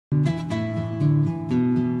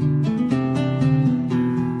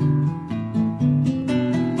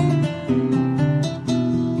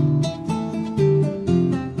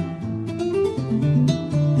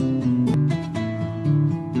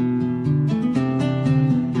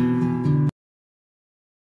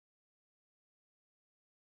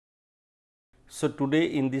So, today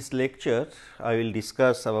in this lecture I will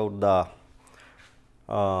discuss about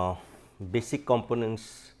the basic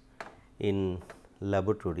components in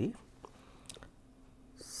laboratory.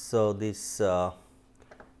 So, this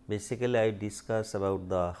basically I discuss about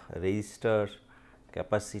the resistor,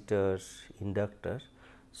 capacitor, inductor.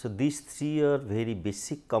 So, these three are very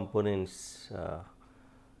basic components,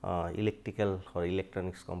 electrical or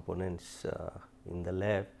electronics components in the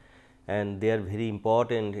lab, and they are very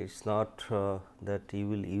important. It is not that you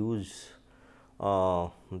will use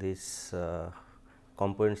these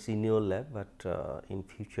components in your lab, but in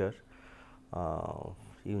future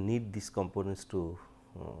you need these components to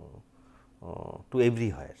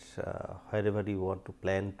everywhere, wherever you want to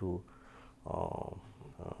plan to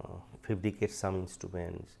fabricate some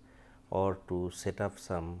instruments or to set up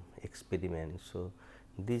some experiments. So,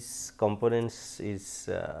 these components is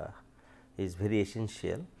very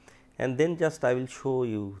essential, and then just I will show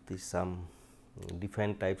you this some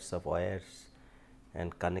different types of wires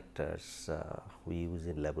and connectors we use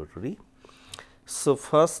in laboratory. So,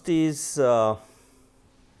 first is this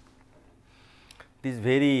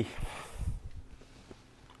very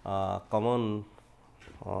common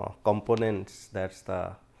components, that is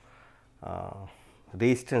the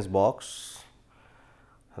resistance box,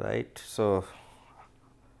 right. So,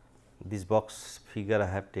 this box figure I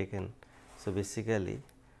have taken. So, basically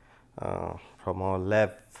from our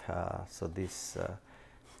lab, so this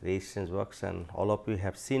resistance box, and all of you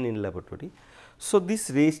have seen in laboratory. So, this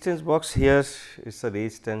resistance box here is a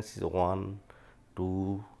resistance is 1,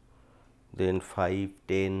 2, then 5,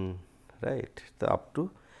 10, right, the up to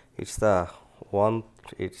it is the 1,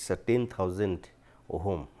 it is a 10,000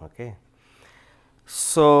 ohm. Okay.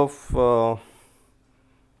 So,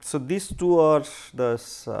 so these two are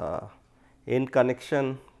the end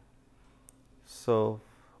connection. So,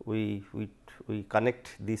 we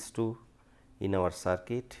connect these two in our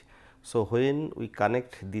circuit. So, when we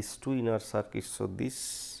connect these two in our circuit, so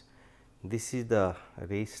this is the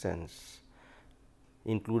resistance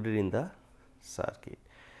included in the circuit.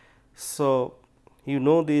 So, you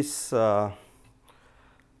know this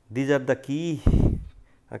these are the key.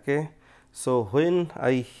 Okay. So, when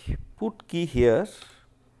I put key here,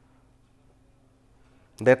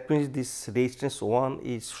 that means this resistance 1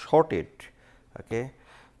 is shorted. Okay.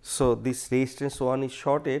 So, this resistance 1 is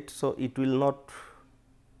shorted. So, it will not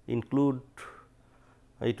include,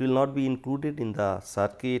 it will not be included in the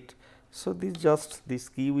circuit. So, this just this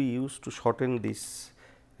key we use to shorten this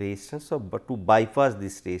resistance, so, but to bypass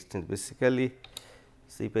this resistance basically.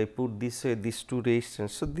 So, if I put this way, these two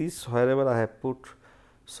resistance. So, this wherever I have put,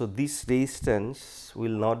 so this resistance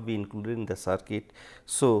will not be included in the circuit.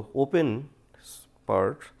 So, open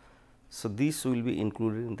part, so this will be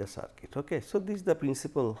included in the circuit. Okay. So, this is the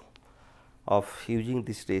principle of using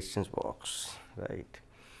this resistance box, right.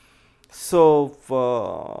 So,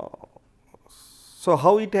 so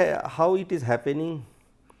how it is happening?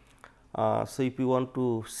 So, if you want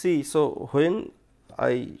to see, so when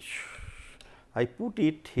I put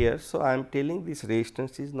it here, so I am telling this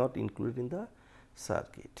resistance is not included in the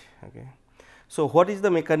circuit. Okay. So, what is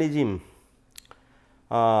the mechanism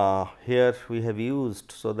here we have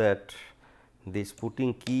used, so that this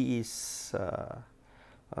putting key is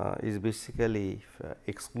basically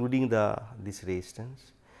excluding this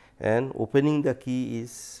resistance, and opening the key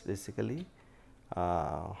is basically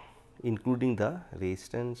including the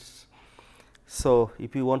resistance. So,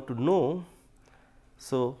 if you want to know,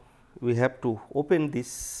 so we have to open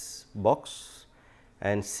this box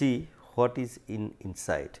and see what is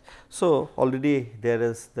inside. So, already there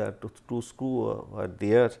is the two screws are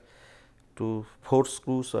there, 4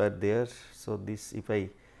 screws are there. So, this if I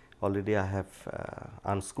already I have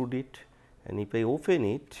unscrewed it, and if I open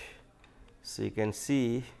it, so you can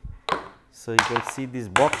see, so you can see this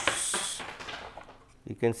box,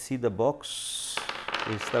 you can see the box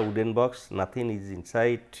is the wooden box, nothing is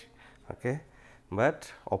inside. Okay.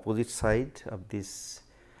 But opposite side of this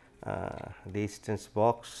resistance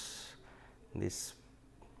box, this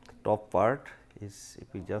top part is,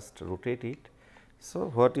 if you just rotate it.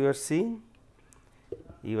 So, what you are seeing?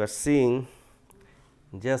 You are seeing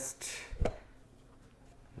just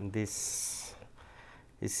this,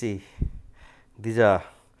 you see these are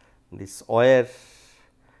this wire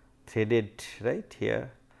threaded right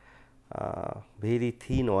here, very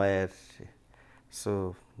thin wire.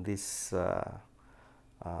 So, this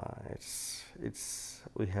it's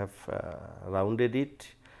we have rounded it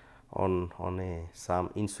on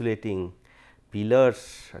some insulating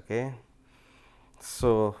pillars. Okay.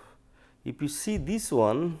 So, if you see this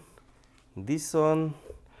one, this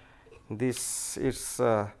is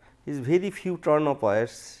very few turn of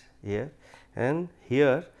wires here, and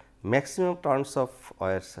here maximum turns of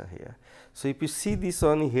wires are here. So, if you see this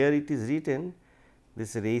one here, it is written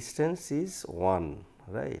this resistance is 1,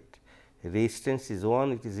 right, resistance is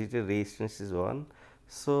 1, it is written resistance is 1.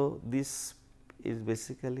 So, this is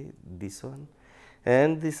basically this one,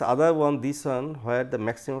 and this other one, this one where the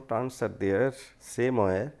maximum turns are there, same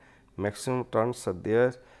wire maximum turns are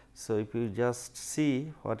there. So, if you just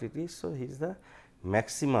see what it is, so here is the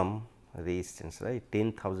maximum resistance, right,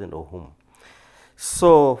 10,000 ohm.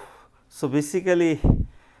 So, basically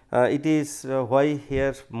it is why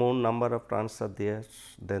here more number of turns are there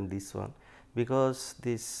than this one, because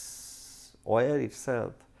this wire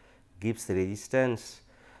itself gives resistance.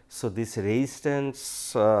 So, this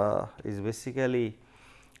resistance is basically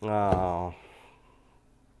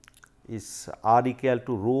is R equal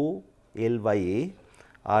to rho L by A,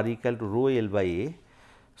 R equal to rho L by A.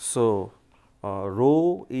 So,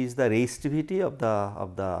 rho is the resistivity of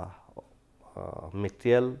the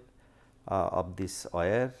material of this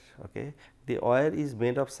wire. Okay. The wire is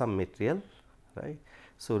made of some material, right.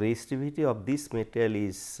 So, resistivity of this material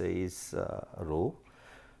is rho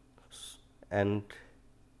and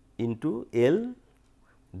into L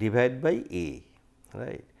divided by A,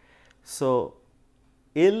 right. So,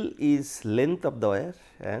 L is length of the wire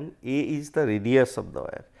and A is the radius of the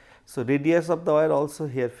wire. So, radius of the wire also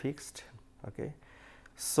here fixed. Okay.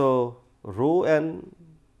 So, rho and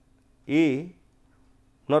A,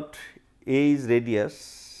 not A is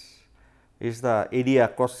radius, is the area,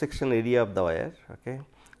 cross section area of the wire, okay,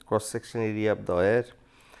 cross section area of the wire.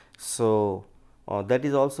 So, that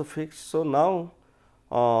is also fixed. So, now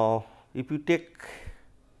if you take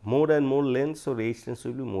more and more length, so resistance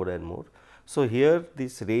will be more and more. So, here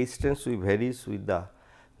this resistance will varies with the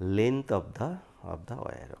length of the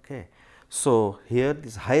wire. Okay. So, here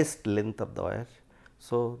this highest length of the wire.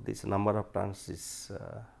 So, this number of turns is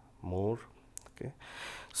more. Okay.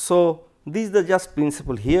 So, this is the just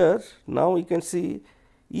principle here. Now, you can see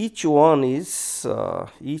each one is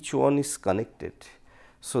connected.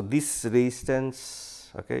 So, this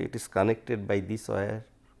resistance, okay, it is connected by this wire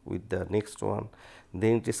with the next one,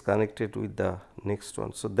 then it is connected with the next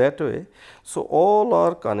one. So, that way, so all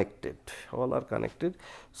are connected, all are connected.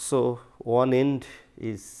 So, one end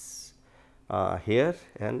is here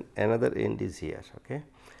and another end is here. Okay.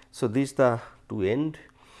 So, these the two end.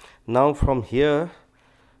 Now, from here,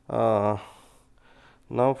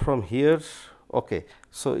 okay.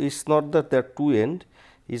 So, it is not that there are two end,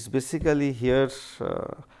 is basically here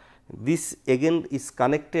this again is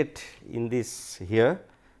connected in this here,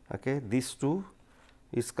 okay. These two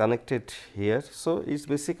is connected here. So, it is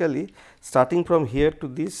basically starting from here to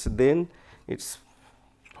this, then it is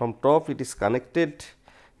from top it is connected,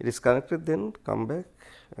 then come back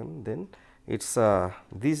and then it is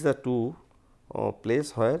these are two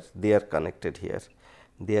place where they are connected here,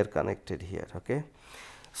 they are connected here. Okay.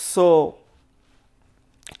 So,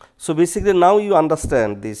 basically now you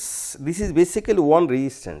understand this is basically one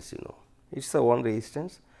resistance, you know, it is a one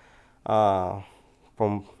resistance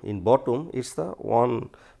from in bottom it is the one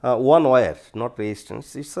wire, not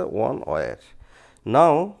resistance, it is a one wire.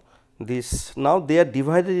 Now, now they are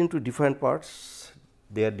divided into different parts,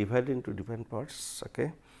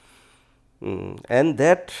 okay. And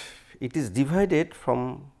that it is divided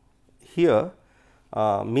from here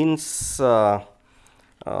means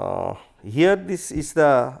here this is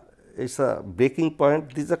a breaking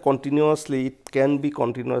point, this is a continuously, it can be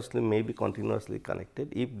continuously, may be continuously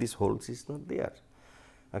connected if this holes is not there.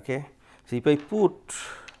 Okay. So, if I put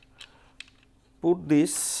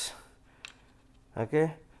this,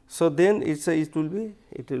 okay, so then it will be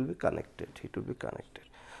connected, it will be connected.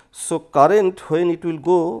 So, current when it will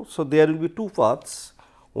go, so there will be two paths,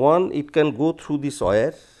 one it can go through this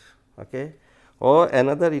wire, okay, or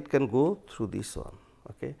another it can go through this one.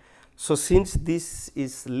 Okay. So, since this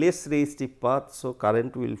is less resistive path, so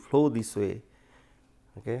current will flow this way.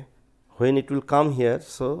 Okay. When it will come here,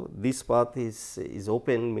 so this path is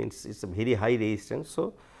open, means it is a very high resistance.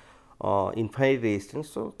 So, infinite resistance.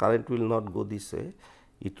 So, current will not go this way,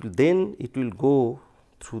 it will go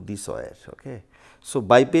through this wire. Okay. So,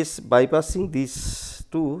 bypassing these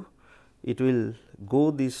two, it will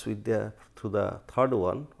go this with the through the third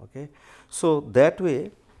one. Okay. So, that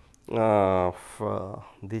way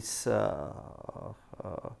this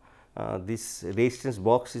resistance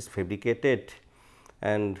box is fabricated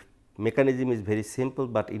and mechanism is very simple,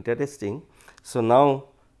 but interesting. So, now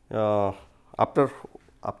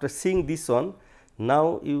after seeing this one,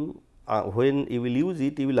 now you when you will use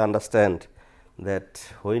it, you will understand that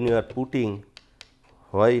when you are putting,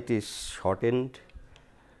 why it is shortened,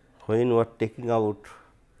 when you are taking out,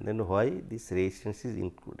 then why this resistance is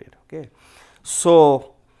included. Okay.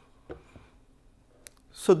 So,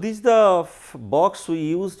 this is the box we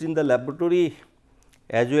used in the laboratory,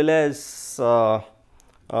 as well as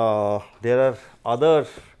there are other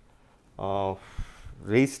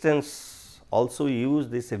resistance also use.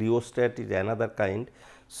 This rheostat is another kind.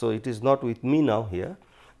 So, it is not with me now here,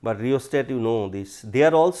 but rheostat, you know this.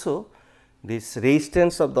 There also this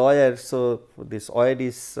resistance of the wire. So, this wire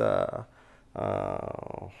is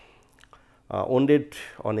wounded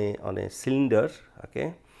on a cylinder,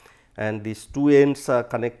 okay, and these two ends are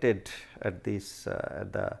connected at this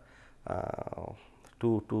at the I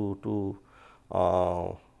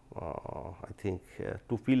think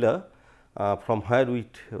two pillar, from where we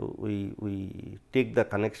take the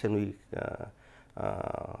connection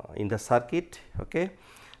in the circuit. Okay.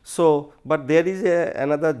 So, but there is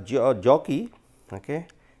another jockey, okay,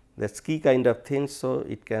 that's key kind of thing. So,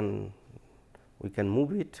 it can, we can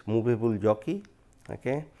move it, movable jockey.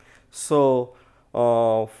 Okay. So,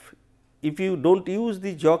 if you do not use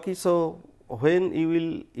the jockey, so when you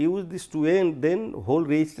will use this two end, then whole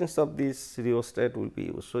resistance of this rheostat will be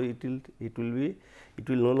used. So, it will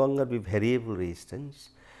no longer be variable resistance.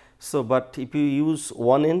 So, but if you use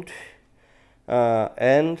one end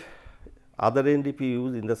and other end, if you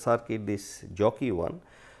use in the circuit this jockey one,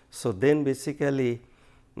 so then basically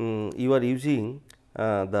you are using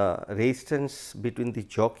the resistance between the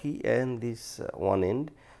jockey and this one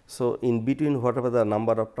end. So, in between whatever the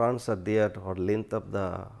number of turns are there or length of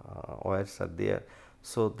the wires are there.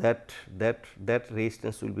 So, that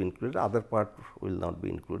resistance will be included, other part will not be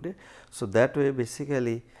included. So, that way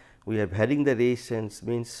basically we are varying the resistance,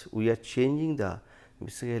 means we are changing the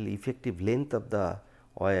basically effective length of the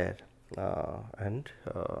wire, and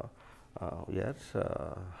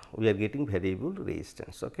we are getting variable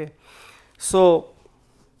resistance. Okay. So,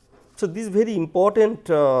 this is very important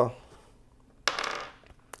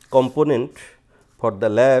component for the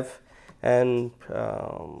lab, and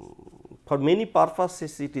for many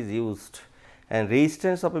purposes it is used, and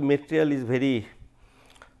resistance of a material is very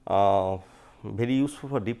very useful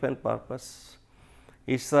for different purpose.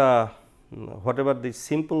 It is whatever the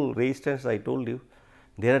simple resistance I told you,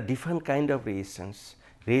 there are different kind of resistance.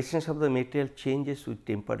 Resistance of the material changes with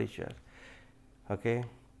temperature, okay.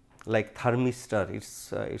 Like thermistor, it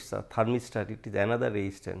is a thermistor, it is another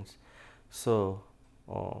resistance. So,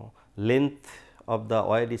 length of the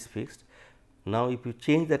wire is fixed. Now, if you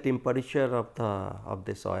change the temperature of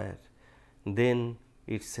this wire, then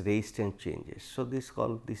its resistance changes. So, this is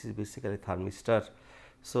basically basically thermistor.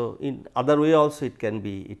 So, in other way also it can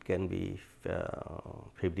be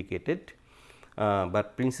fabricated,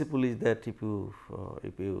 but principle is that if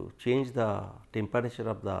you change the temperature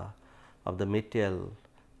of the material,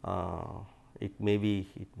 it may be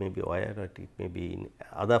wire or it may be in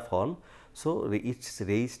other form. So, its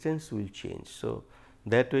resistance will change. So,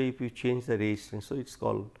 that way if you change the resistance, so it is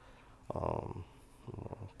called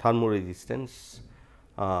thermoresistance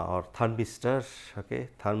or thermistor, okay,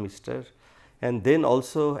 thermistor. And then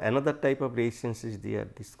also another type of resistance is there,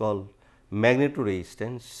 this is called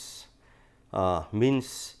magnetoresistance.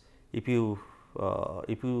 Means if you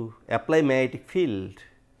apply magnetic field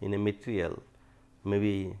in a material,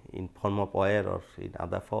 maybe in form of wire or in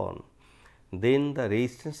other form, then the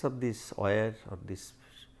resistance of this wire or this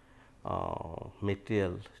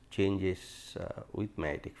material changes with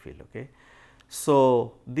magnetic field. Okay.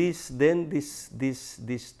 So, this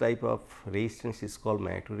type of resistance is called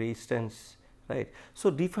magnetoresistance, right. So,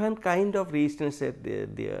 different kind of resistance are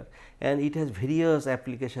there, and it has various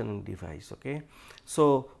application in device. Okay.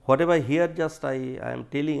 So, whatever here just I am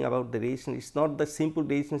telling about the resistance, it is not the simple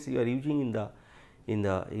resistance you are using in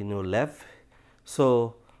your lab.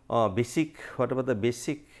 So, basic, whatever the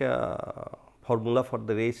basic formula for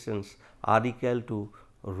the resistance, R equal to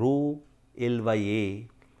rho L by A.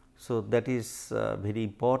 So, that is very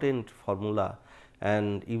important formula,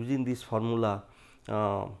 and using this formula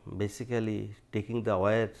basically taking the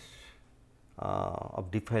wires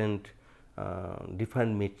of different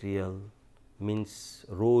material, means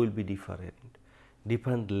rho will be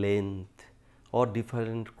different length or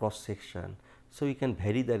different cross section. So, you can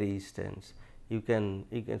vary the resistance, you can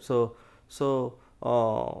you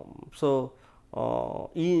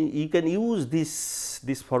can use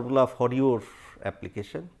this formula for your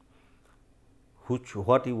application,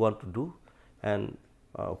 what you want to do, and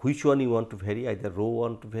which one you want to vary, either rho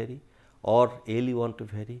want to vary or L you want to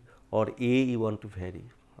vary or A you want to vary.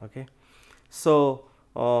 Okay. So,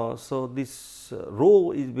 this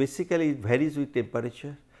rho is basically it varies with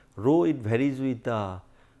temperature, rho it varies with the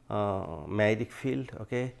magnetic field.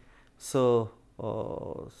 Okay. So,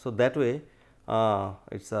 that way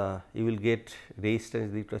it's a you will get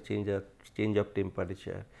resistance due to change of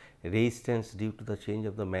temperature, resistance due to the change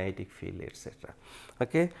of the magnetic field, etc.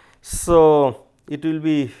 Okay. So, it will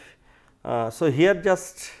be so here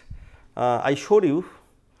just I showed you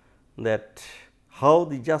that how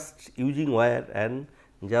the just using wire and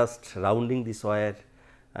just rounding this wire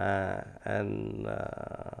and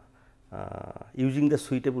using the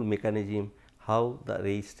suitable mechanism, how the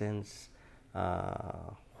resistance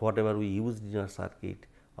whatever we used in our circuit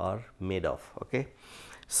are made of. Okay.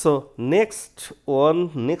 So, next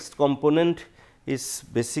component is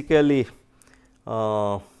basically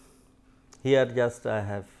here just I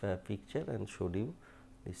have a picture and showed you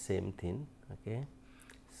the same thing. Okay.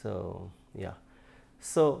 So, yeah.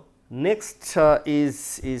 So, next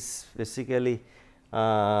is basically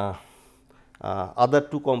other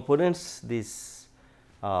two components, this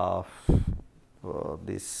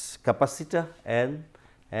this capacitor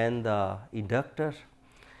and the inductor.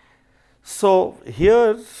 So,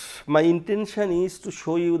 here my intention is to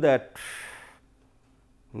show you that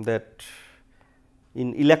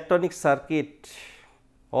in electronic circuit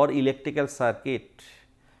or electrical circuit,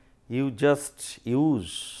 you just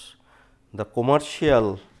use the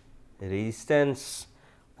commercial resistance,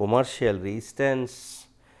 commercial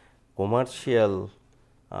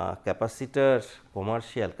capacitor,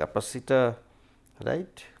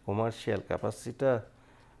 right, commercial capacitor,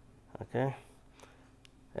 okay,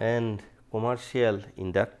 and commercial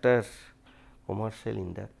inductor.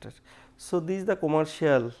 So, these are the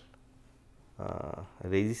commercial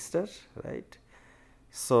resistors, right.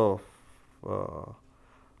 So,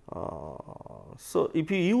 so if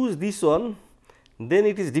you use this one, then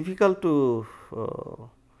it is difficult to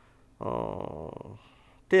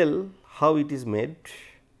tell how it is made,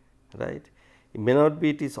 right. It may not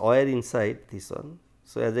be it is wire inside this one.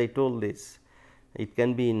 So, as I told this, it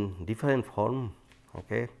can be in different form,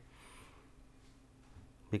 okay,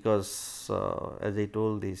 because as I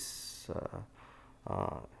told this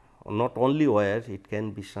not only wire, it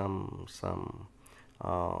can be some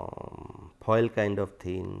foil kind of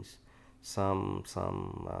things, some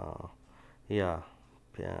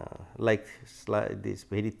like this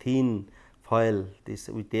very thin foil, this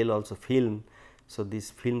we tell also film. So,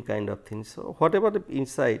 this film kind of thing. So, whatever the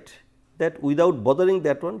inside, that without bothering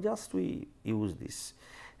that one, just we use this,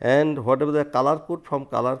 and whatever the color code, from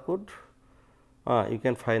color code you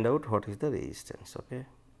can find out what is the resistance. Okay.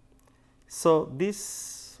 So,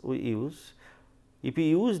 this we use. If you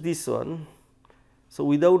use this one, so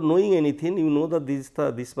without knowing anything, you know that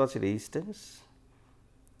this much resistance.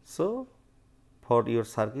 So, for your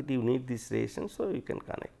circuit you need this resistance, so you can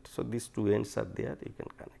connect. So, these two ends are there, you can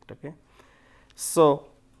connect. Okay. So,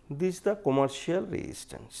 this is the commercial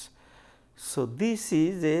resistance. So, this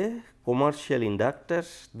is a commercial inductor,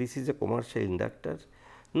 this is a commercial inductor.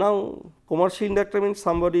 Now, commercial inductor means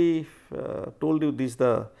somebody told you this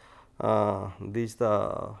the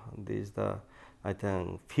I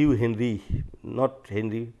think few Henry, not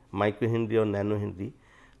Henry, micro Henry or nano Henry,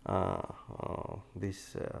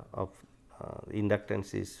 this of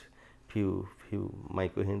inductance is few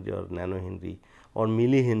micro Henry or nano Henry or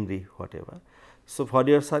milli Henry, whatever. So, for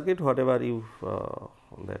your circuit, whatever you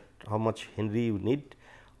that how much Henry you need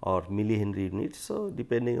or milli Henry you need. So,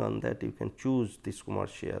 depending on that you can choose this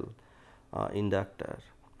commercial inductor.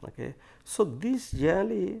 Okay. So, this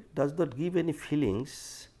generally does not give any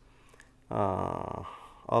feelings of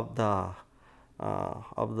the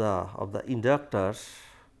inductors,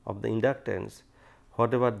 of the inductance,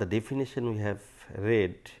 whatever the definition we have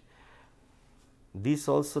read. This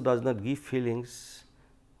also does not give feelings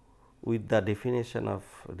with the definition of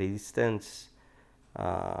resistance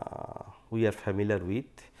we are familiar with.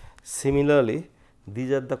 Similarly,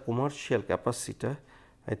 these are the commercial capacitor.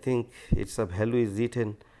 I think its value is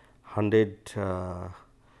written 100,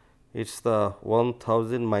 it is the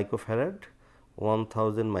 1000 microfarad,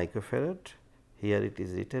 1000 microfarad. Here it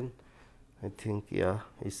is written. I think it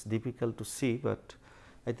is difficult to see, but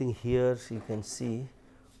I think here you can see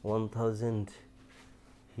 1000.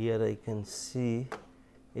 Here I can see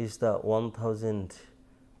is the 1000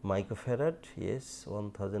 microfarad. Yes,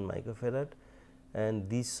 1000 microfarad, and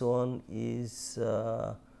this one is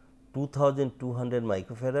 2200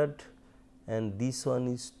 microfarad, and this one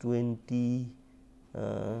is 22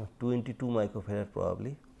 microfarad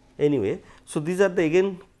probably. Anyway, so these are the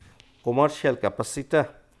again commercial capacitor.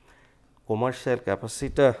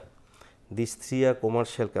 These three are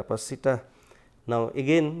commercial capacitor. Now,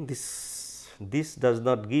 again this does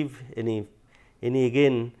not give any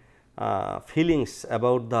again feelings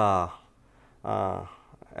about the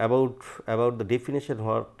about the definition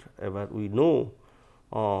whatever we know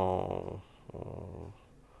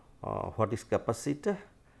what is capacitor.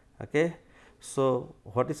 Okay. So,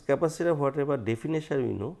 what is capacitor, whatever definition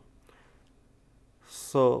we know.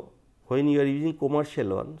 So, when you are using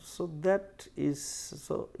commercial one, so that is,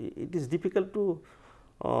 so it is difficult to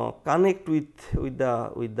connect with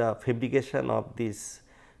the fabrication of this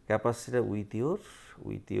capacitor with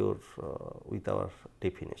our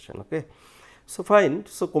definition. Okay. So, fine.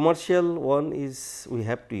 So, commercial one is we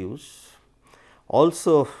have to use.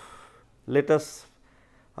 Also, let us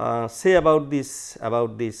say about this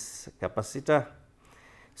capacitor.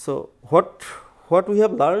 So, what we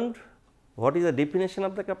have learned, what is the definition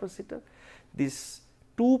of the capacitor? This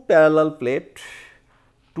two parallel plate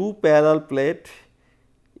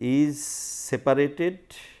is separated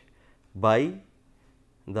by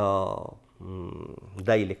the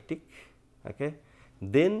dielectric, okay.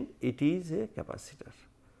 Then it is a capacitor.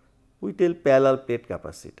 We tell parallel plate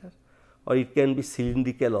capacitor, or it can be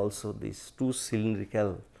cylindrical also, these two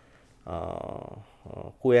cylindrical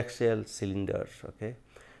coaxial cylinders. Okay.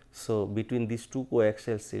 So, between these two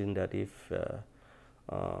coaxial cylinder, if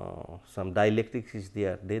some dielectric is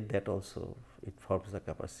there, then that also it forms the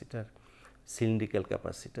capacitor, cylindrical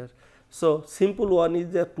capacitor. So, simple one is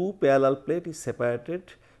the two parallel plate is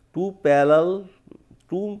separated, two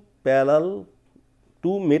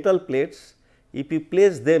metal plates, if you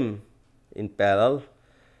place them in parallel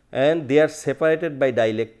and they are separated by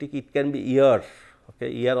dielectric, it can be air,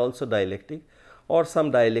 okay, air also dielectric or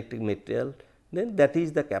some dielectric material, then that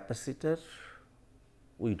is the capacitor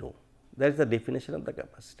we know. That is the definition of the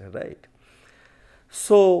capacitor, right.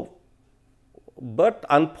 So, but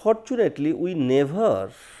unfortunately, we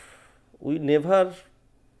never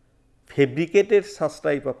fabricated such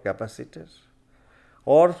type of capacitor,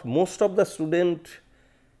 or most of the students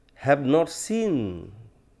have not seen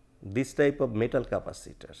this type of metal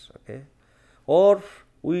capacitors, okay. Or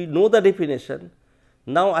we know the definition.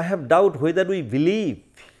 Now, I have doubt whether we believe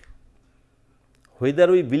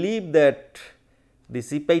that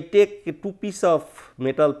this, if I take two pieces of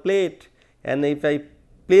metal plate and if I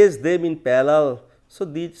place them in parallel, so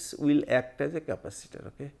this will act as a capacitor,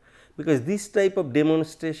 okay. Because this type of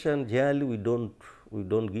demonstration generally we don't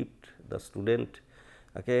give the student,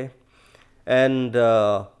 okay. And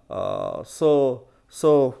so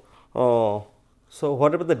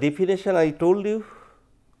whatever the definition I told you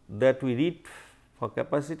that we read for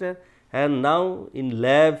capacitor, and now in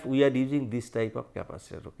lab we are using this type of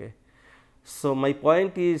capacitor, okay. So, my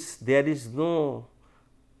point is there is no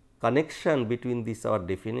connection between this our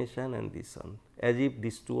definition and this one, as if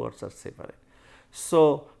these two words are separate.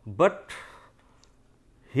 So, but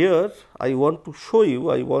here I want to show you,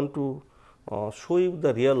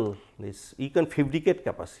 the real this, you can fabricate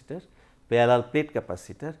capacitor, parallel plate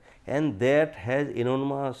capacitor, and that has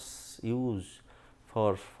enormous use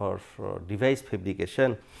for device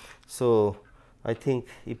fabrication. So, I think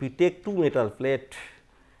if you take two metal plate,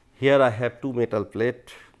 here I have two metal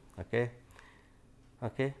plate, okay,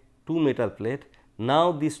 two metal plate.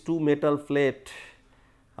 Now, these two metal plate,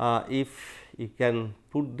 if you can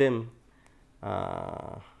put them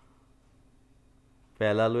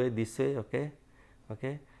parallel way, this way, okay.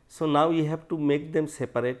 So, now you have to make them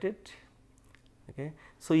separated, okay.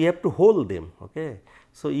 So, you have to hold them, okay.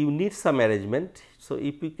 So, you need some arrangement. So,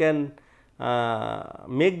 if you can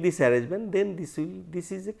make this arrangement, then this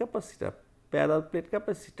is a capacitor, parallel plate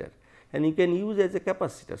capacitor, and you can use as a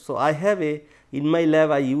capacitor. So, I have in my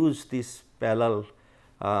lab I use this parallel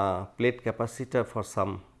plate capacitor for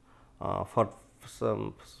some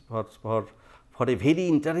for a very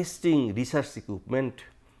interesting research equipment,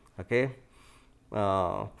 okay.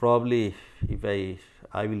 Probably if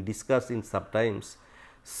I will discuss in sometimes.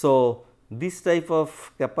 So, this type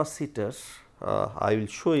of capacitors I will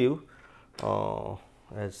show you,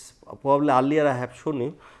 as probably earlier I have shown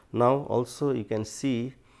you. Now, also you can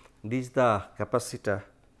see this is the capacitor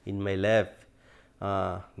in my lab.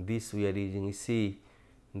 This we are using, you see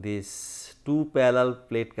this two parallel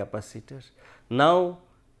plate capacitors. Now,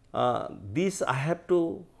 this I have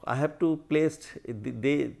to place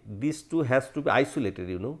these two has to be isolated,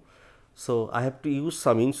 you know. So, I have to use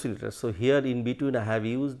some insulator. So, here in between I have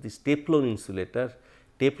used this Teflon insulator,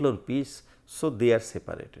 Teflon piece. So, they are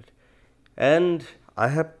separated and I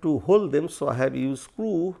have to hold them. So, I have used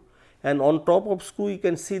screw, and on top of screw you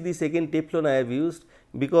can see this again Teflon I have used,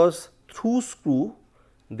 because through screw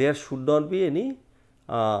there should not be any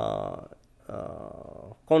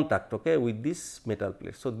contact, okay, with this metal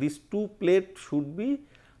plate. So, these two plates should be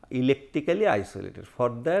electrically isolated. For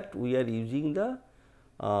that we are using the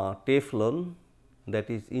Teflon, that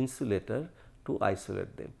is insulator, to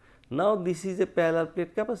isolate them. Now, this is a parallel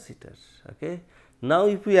plate capacitor, okay. Now,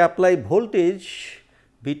 if we apply voltage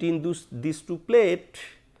between these two plates,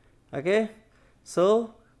 okay,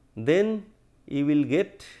 so then you will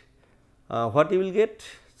get what you will get.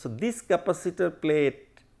 So, this capacitor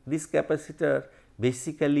plate, this capacitor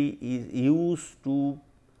basically is used to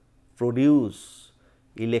produce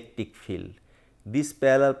electric field. This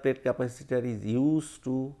parallel plate capacitor is used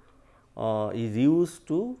to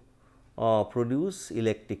produce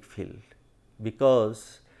electric field,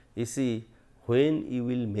 because you see, when you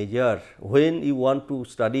will measure, when you want to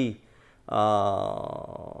study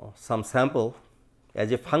some sample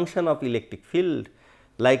as a function of electric field,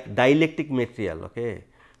 like dielectric material. Okay.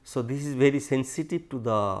 So, this is very sensitive to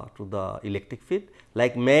the electric field,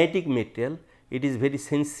 like magnetic material, it is very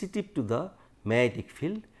sensitive to the magnetic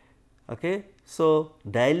field. Okay. So,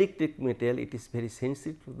 dielectric material, it is very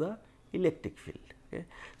sensitive to the electric field. Okay.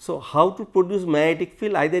 So, how to produce magnetic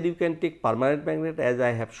field? Either you can take permanent magnet, as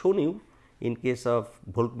I have shown you in case of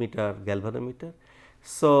voltmeter, galvanometer.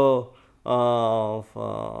 So,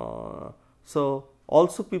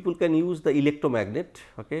 also people can use the electromagnet.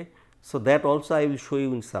 Okay. So, that also I will show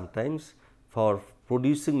you in sometimes for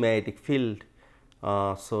producing magnetic field.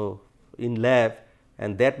 So, in lab,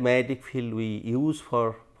 and that magnetic field we use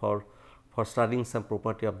for studying some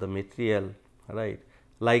property of the material, right,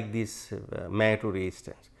 like this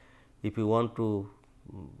magnetoresistance. If you want to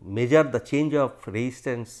measure the change of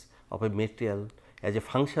resistance of a material as a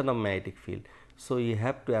function of magnetic field, so you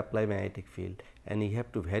have to apply magnetic field and you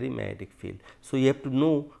have to vary magnetic field. So, you have to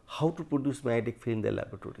know how to produce magnetic field in the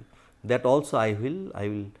laboratory. That also I will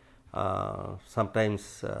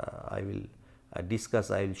sometimes I will discuss,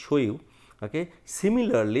 I will show you. Okay.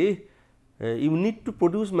 Similarly, you need to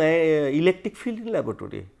produce electric field in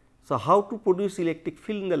laboratory. So, how to produce electric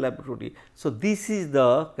field in the laboratory? So, this is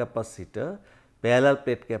the capacitor, parallel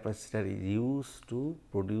plate capacitor is used to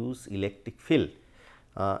produce electric field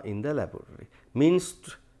in the laboratory. Means,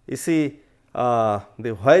 you see,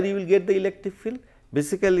 where you will get the electric field?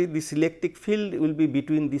 Basically, this electric field will be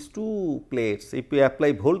between these two plates. If we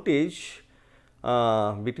apply voltage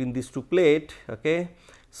between these two plates, okay,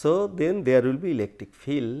 so then there will be electric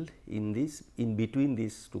field in between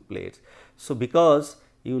these two plates. So, because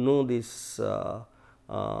you know this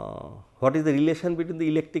what is the relation between the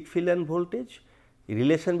electric field and voltage? The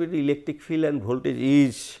relation between electric field and voltage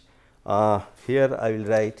is here I will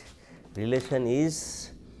write relation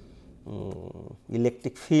is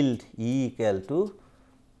electric field E equal to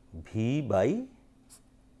V by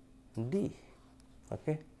D.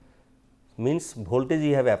 Okay. Means voltage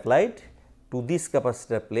you have applied to this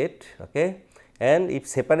capacitor plate, okay, and if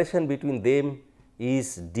separation between them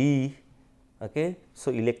is D, okay,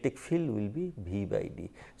 so electric field will be V by D.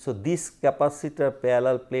 So, this capacitor,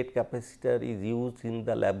 parallel plate capacitor is used in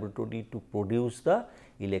the laboratory to produce the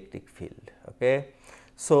electric field. Okay.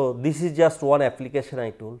 So, this is just one application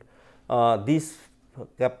I told. This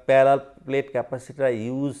parallel plate capacitor is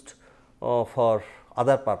used for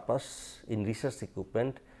other purpose in research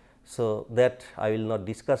equipment. So, that I will not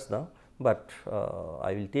discuss now, but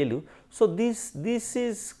I will tell you. So, this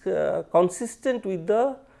is consistent with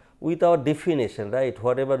our definition, right,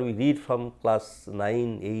 whatever we read from class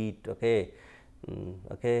 9, 8, okay.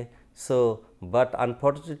 Okay. So, but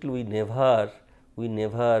unfortunately, we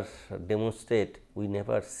never demonstrate, we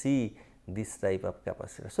never see this type of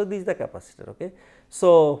capacitor. So, this is the capacitor. Okay.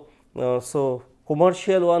 So,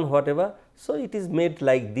 commercial one whatever, so it is made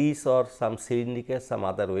like this or some cylindrical some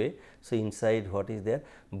other way. So, inside what is there,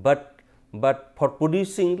 but for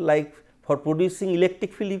producing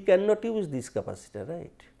electric field you cannot use this capacitor,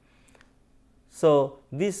 right. So,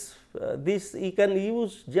 this you can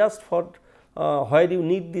use just for where you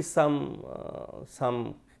need this some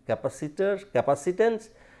capacitance.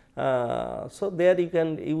 So, there you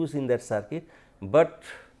can use in that circuit, but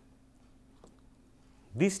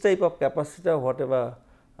this type of capacitor whatever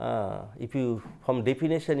if you from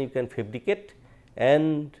definition you can fabricate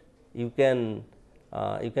and you can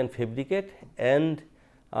fabricate and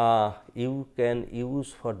you can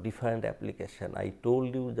use for different application. I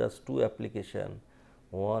told you just two application,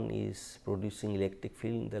 one is producing electric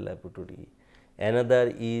field in the laboratory,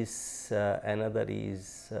 another is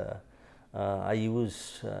I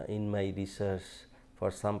use in my research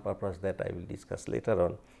for some purpose that I will discuss later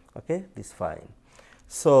on. Okay, this fine.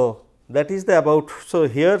 So, that is the about. So,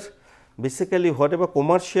 here basically whatever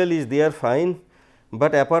commercial is there fine,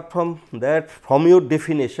 but apart from that, from your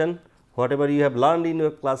definition whatever you have learned in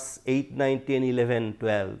your class 8, 9, 10, 11,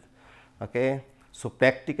 12. Okay. So,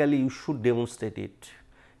 practically you should demonstrate it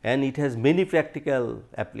and it has many practical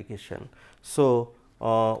application. So,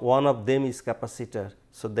 one of them is capacitor.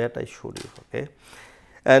 So, that I showed you. Okay.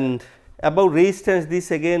 And about resistance,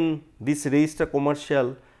 this again, this resistor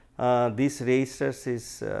commercial, this resistors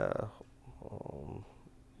is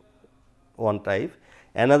one type.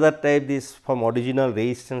 Another type is from original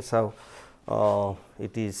resistance of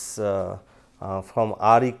it is from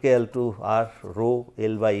R equal to R rho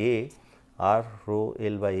L by A, R rho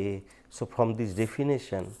L by A. So, from this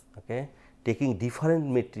definition, okay, taking different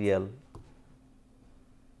material,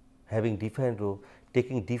 having different rho,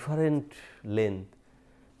 taking different length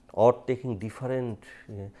or taking different,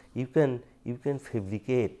 you can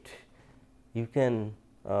fabricate, you can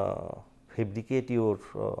fabricate your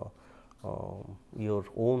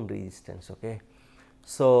own resistance. Okay.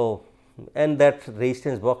 So, and that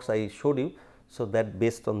resistance box I showed you. So, that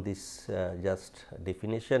based on this just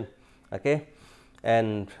definition. Okay.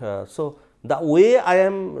 And so, the way I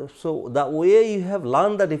am, so the way you have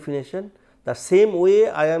learned the definition, the same way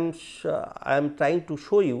I am trying to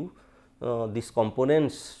show you these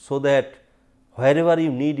components, so that wherever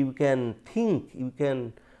you need you can think,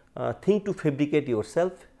 think to fabricate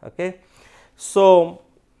yourself. Okay. So,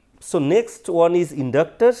 next one is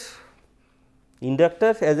inductors.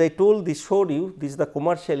 Inductor, as I told, this showed you, this is the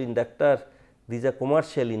commercial inductor, this is a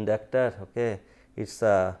commercial inductor. Okay. It is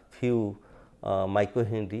a few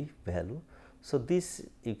microhenry value. So, this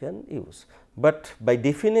you can use, but by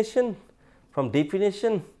definition, from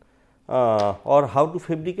definition or how to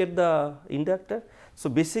fabricate the inductor. So,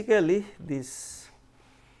 basically this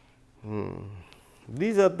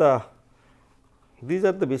these are the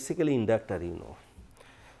basically inductor, you know.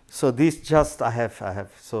 So, this just I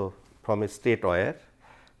have so from a straight wire.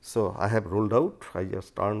 So, I have rolled out, I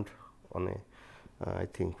just turned on a I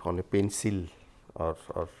think on a pencil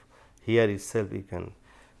or here itself you can.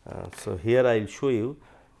 So, here I will show you.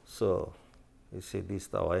 So, you see this is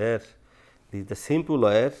the wire, this is the simple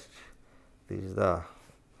wire, this is the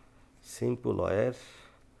simple wire.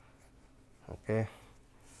 Okay.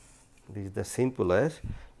 This is the simple wire.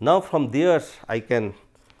 Now, from there I can,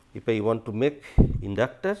 if I want to make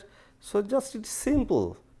inductor. So, just it is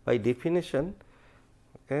simple by definition.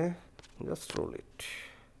 Okay. Just roll it.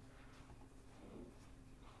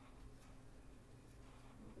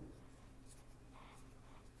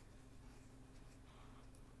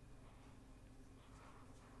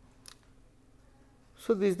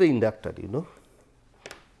 So, this is the inductor, you know.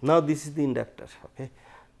 Now, this is the inductor. Okay.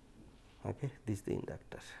 Okay. This is the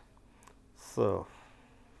inductor. So,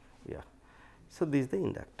 yeah. So, this is the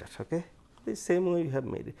inductor. Okay. The same way you have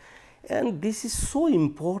made it, and this is so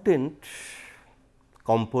important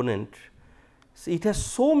component. So, it has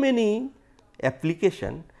so many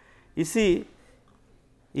application. You see,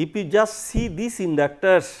 if you just see these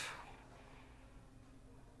inductors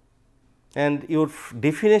and your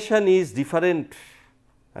definition is different.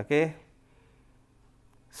 Okay.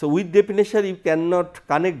 So, with definition you cannot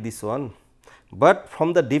connect this one, but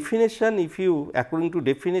from the definition, if you according to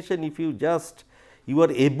definition, if you just you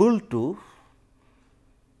are able to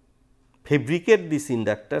fabricate these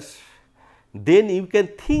inductors, then you can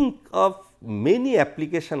think of many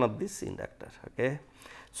application of this inductor. Okay.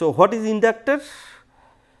 So, what is inductor?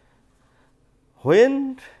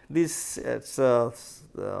 When this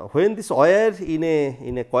wire in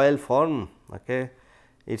a coil form, okay,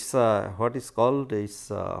 it is what is called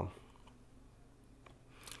is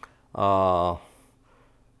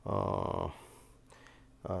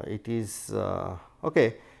it is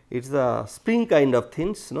okay, it is a spring kind of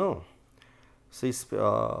things, no. So,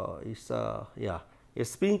 it is yeah, a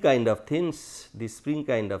spring kind of things, this spring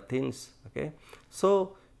kind of things. Okay.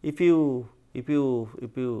 So, if you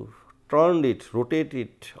turn it, rotate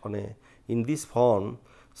it on a in this form,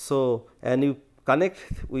 so and you connect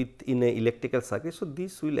with in a electrical circuit. So,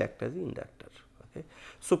 this will act as an inductor. Okay.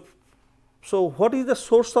 So, what is the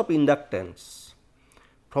source of inductance?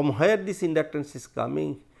 From where this inductance is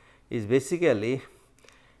coming is basically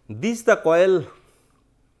this the coil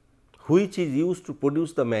which is used to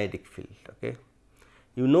produce the magnetic field. Okay.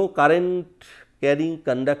 You know, current carrying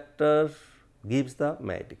conductor gives the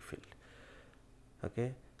magnetic field.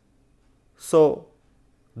 Okay. So,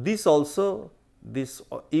 this also this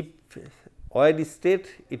if wire is straight,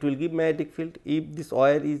 it will give magnetic field. If this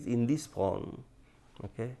wire is in this form,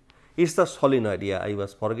 okay, it is the solenoid. Yeah, I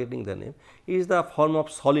was forgetting the name. It is the form of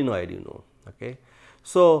solenoid, you know. Okay.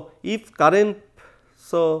 So, if current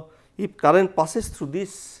passes through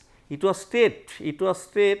this, it was straight,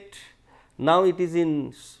 now it is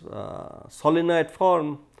in solenoid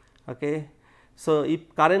form. Okay. So,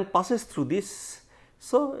 if current passes through this,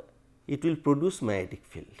 so it will produce magnetic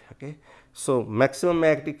field. Okay. So, maximum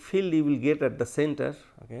magnetic field you will get at the center.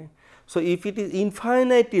 Okay. So, if it is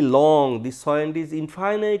infinitely long, this solenoid is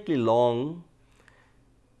infinitely long,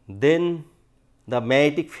 then the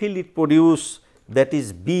magnetic field it produce, that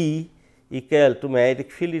is B equal to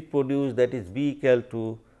magnetic field it produce, that is B equal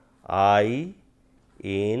to I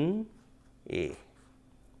N A.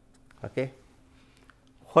 Okay.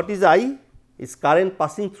 What is I? Is current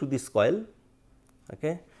passing through this coil.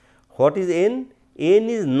 Okay. What is N? N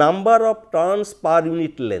is number of turns per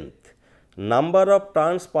unit length, number of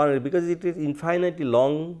turns per, because it is infinitely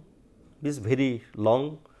long, this very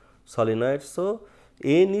long solenoid. So,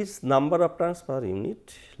 N is number of turns per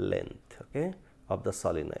unit length, okay, of the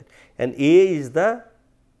solenoid, and A is the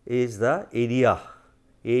area,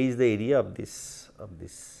 A is the area of this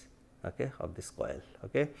okay, of this coil.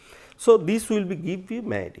 Okay. So, this will be give you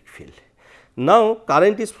magnetic field. Now,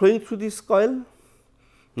 current is flowing through this coil.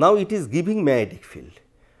 Now, it is giving magnetic field.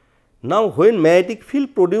 Now, when magnetic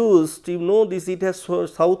field produced, you know this, it has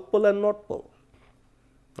south pole and north pole.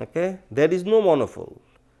 Okay. There is no monopole.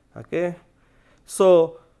 Okay.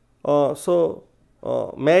 So,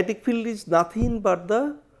 magnetic field is nothing but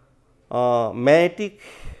the magnetic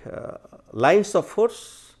lines of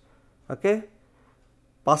force, okay,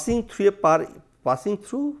 passing through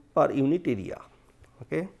per unit area.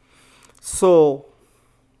 Okay. So,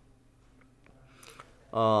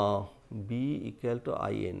 B equal to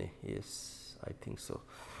I N A, yes, I think so.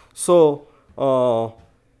 So,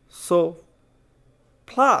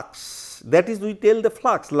 flux, that is we tell the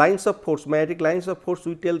flux, lines of force, magnetic lines of force,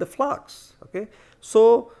 we tell the flux. Okay.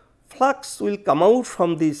 So, flux will come out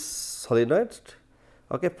from this solenoid,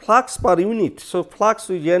 okay, flux per unit. So, flux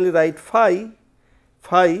we generally write phi.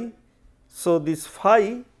 So, this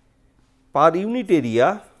phi per unit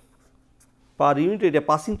area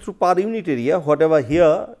passing through per unit area, whatever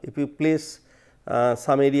here, if you place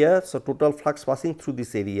some area, so total flux passing through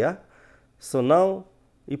this area. So, now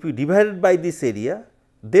if you divide it by this area,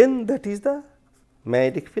 then that is the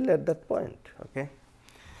magnetic field at that point. Okay.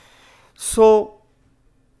 So,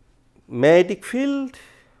 magnetic field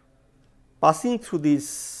passing through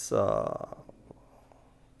this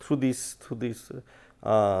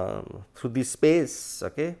space.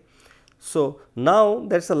 Okay. So, now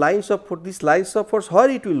there is a lines of force, this lines of force where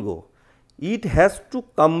it will go? It has to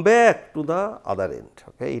come back to the other end.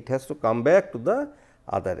 Okay. It has to come back to the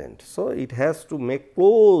other end. So, it has to make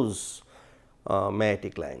close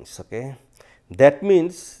magnetic lines. Okay. That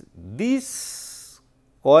means, this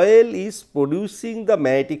coil is producing the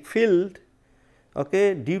magnetic field,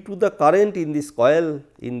 okay, due to the current in this coil,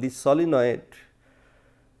 in this solenoid.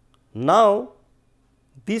 Now,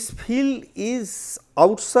 this field is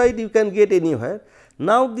outside, you can get anywhere.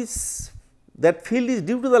 Now, that field is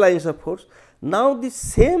due to the lines of force. Now, the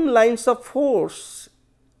same lines of force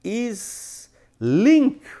is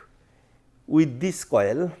linked with this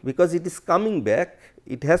coil, because it is coming back,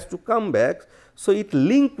 it has to come back. So, it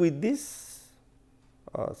linked with this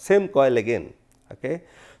same coil again. Okay.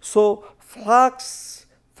 So, flux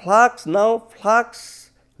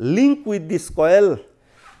link with this coil.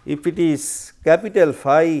 If it is capital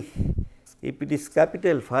phi,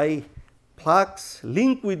 flux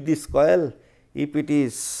link with this coil. If it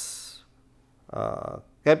is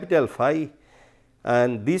capital phi,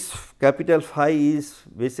 and this capital phi is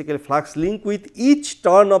basically flux link with each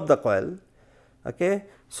turn of the coil. Okay.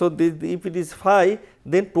 So, if it is phi,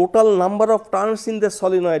 then total number of turns in the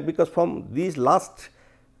solenoid, because from this last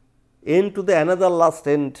end to the another last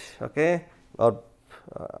end, okay, or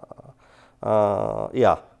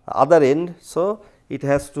other end. So, it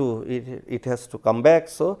has to come back.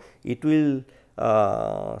 So, it will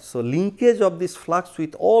so linkage of this flux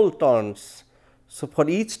with all turns. So, for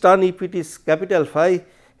each turn, if it is capital phi,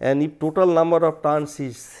 and if total number of turns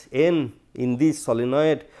is n in this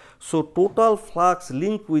solenoid, so total flux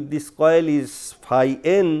linked with this coil is phi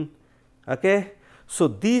n. Okay. So,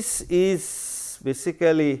 this is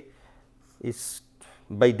basically is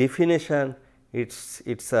by definition it's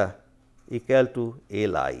equal to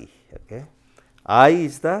L I. Okay. I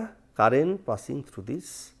is the current passing through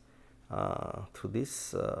this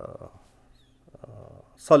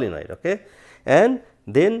solenoid. Okay. And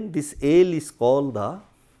then this L is called the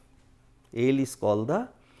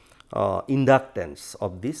inductance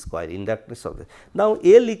of this coil, inductance of this. Now,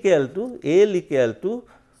 L equal to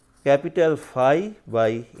capital phi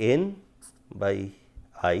by N by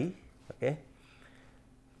I. Okay.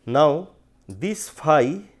 Now, this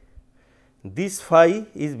phi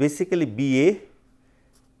is basically BA,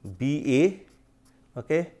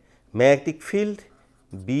 okay, magnetic field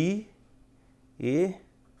BA.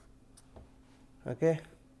 Okay.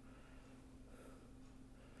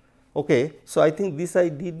 Okay. So, I think this I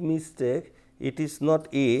did mistake, it is not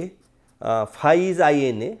A, phi is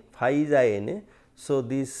INA, So,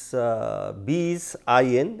 this B is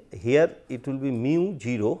In, here it will be mu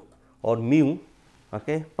 0 or mu,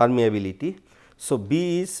 okay, permeability. So,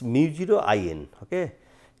 B is mu 0 In, okay.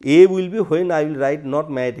 A will be when I will write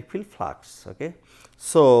not magnetic field flux, okay.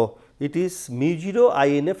 So, it is mu 0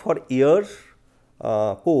 Ina for air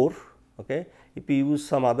core, okay. If you use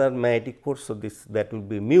some other magnetic force, so this that will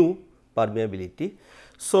be mu permeability.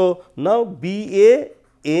 So, now B A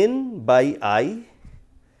N by I.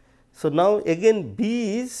 So, now again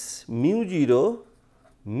B is mu 0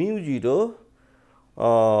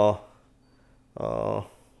 uh,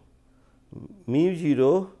 mu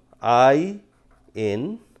 0 I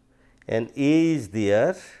n and A is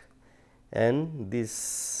there, and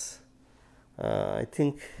this I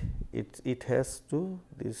think it has to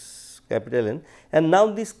this capital N, and now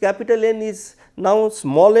this capital N is now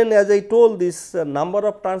small n, as I told, this number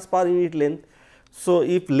of turns per unit length. So,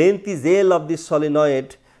 if length is L of this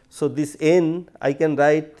solenoid, so this N I can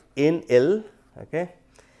write N L, okay,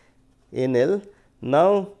 N L.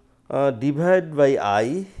 Now, divide by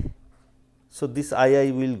I. So, this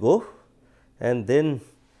I will go, and then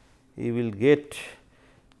you will get.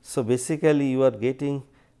 So, basically you are getting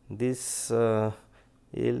this L,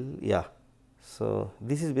 yeah. So,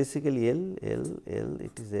 this is basically L,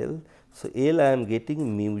 it is L. So, L I am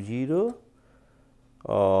getting mu 0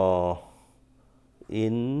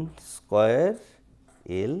 N square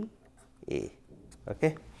L A,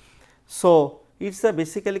 okay. So, it is a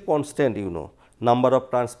basically constant, you know, number of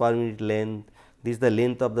turns per unit length, this is the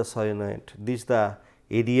length of the solenoid, this is the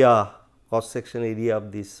area, cross section area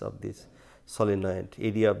of this solenoid,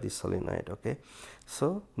 area of this solenoid, okay.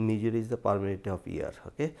 So, mu 0 is the permeability of air,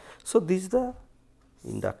 okay. So, this is the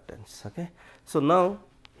inductance, okay. So, now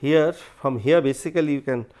here from here basically you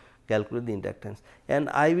can calculate the inductance, and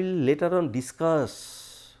I will later on discuss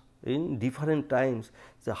in different times.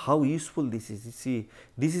 So, how useful this is. You see,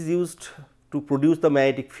 this is used to produce the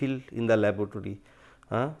magnetic field in the laboratory,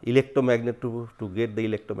 electromagnet to get the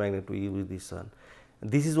electromagnet to use this one.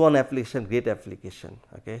 This is one application, great application,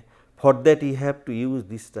 okay. For that you have to use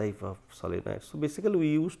this type of solenoid. So, basically we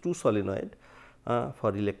use two solenoid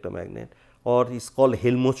for electromagnet, or is called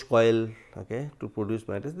Helmholtz coil, okay, to produce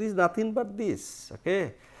magnetism. This is nothing but this,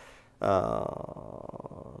 okay.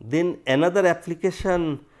 Then another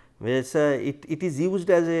application where it is used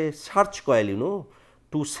as a search coil, you know,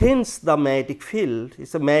 to sense the magnetic field. It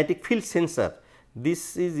is a magnetic field sensor.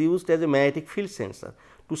 This is used as a magnetic field sensor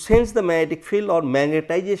to sense the magnetic field or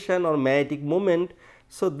magnetization or magnetic moment.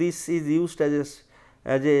 So, this is used as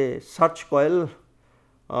a search coil,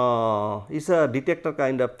 is a detector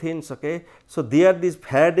kind of things, okay. So, there this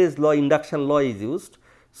Faraday's law, induction law is used.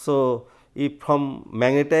 So, if from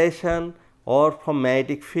magnetization or from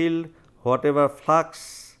magnetic field, whatever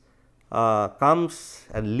flux comes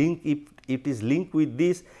and link, if it is linked with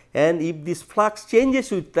this, and if this flux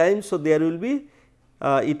changes with time, so there will be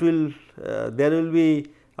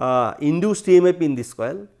induced EMF in this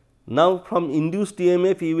coil. Now, from induced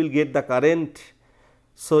EMF you will get the current.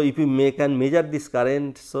 So, if you can measure this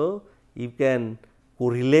current, so you can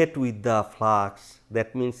correlate with the flux,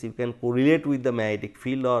 that means you can correlate with the magnetic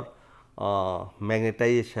field or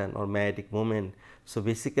magnetization or magnetic moment. So,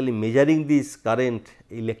 basically measuring this current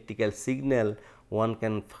electrical signal, one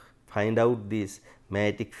can find out this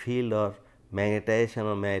magnetic field or magnetization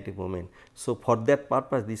or magnetic moment. So, for that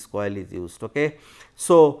purpose this coil is used, okay.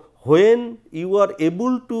 So, when you are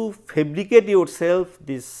able to fabricate yourself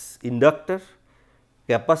this inductor,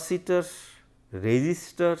 capacitor,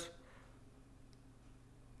 resistor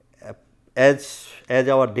as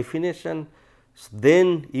our definition,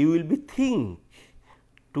 then you will be think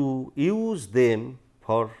to use them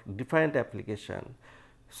for different application.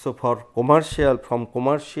 So, for commercial, from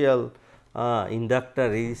commercial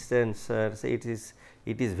inductor resistors,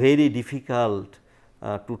 it is very difficult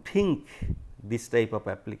to think this type of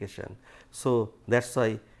application. So, that is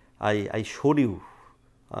why I showed you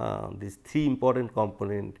these three important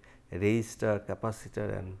component, resistor,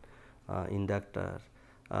 capacitor and inductor.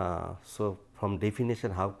 So, from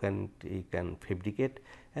definition how can you can fabricate,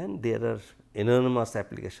 and there are enormous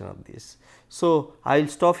application of this. So, I will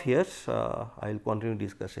stop here, I will continue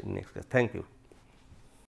discussion in next class. Thank you.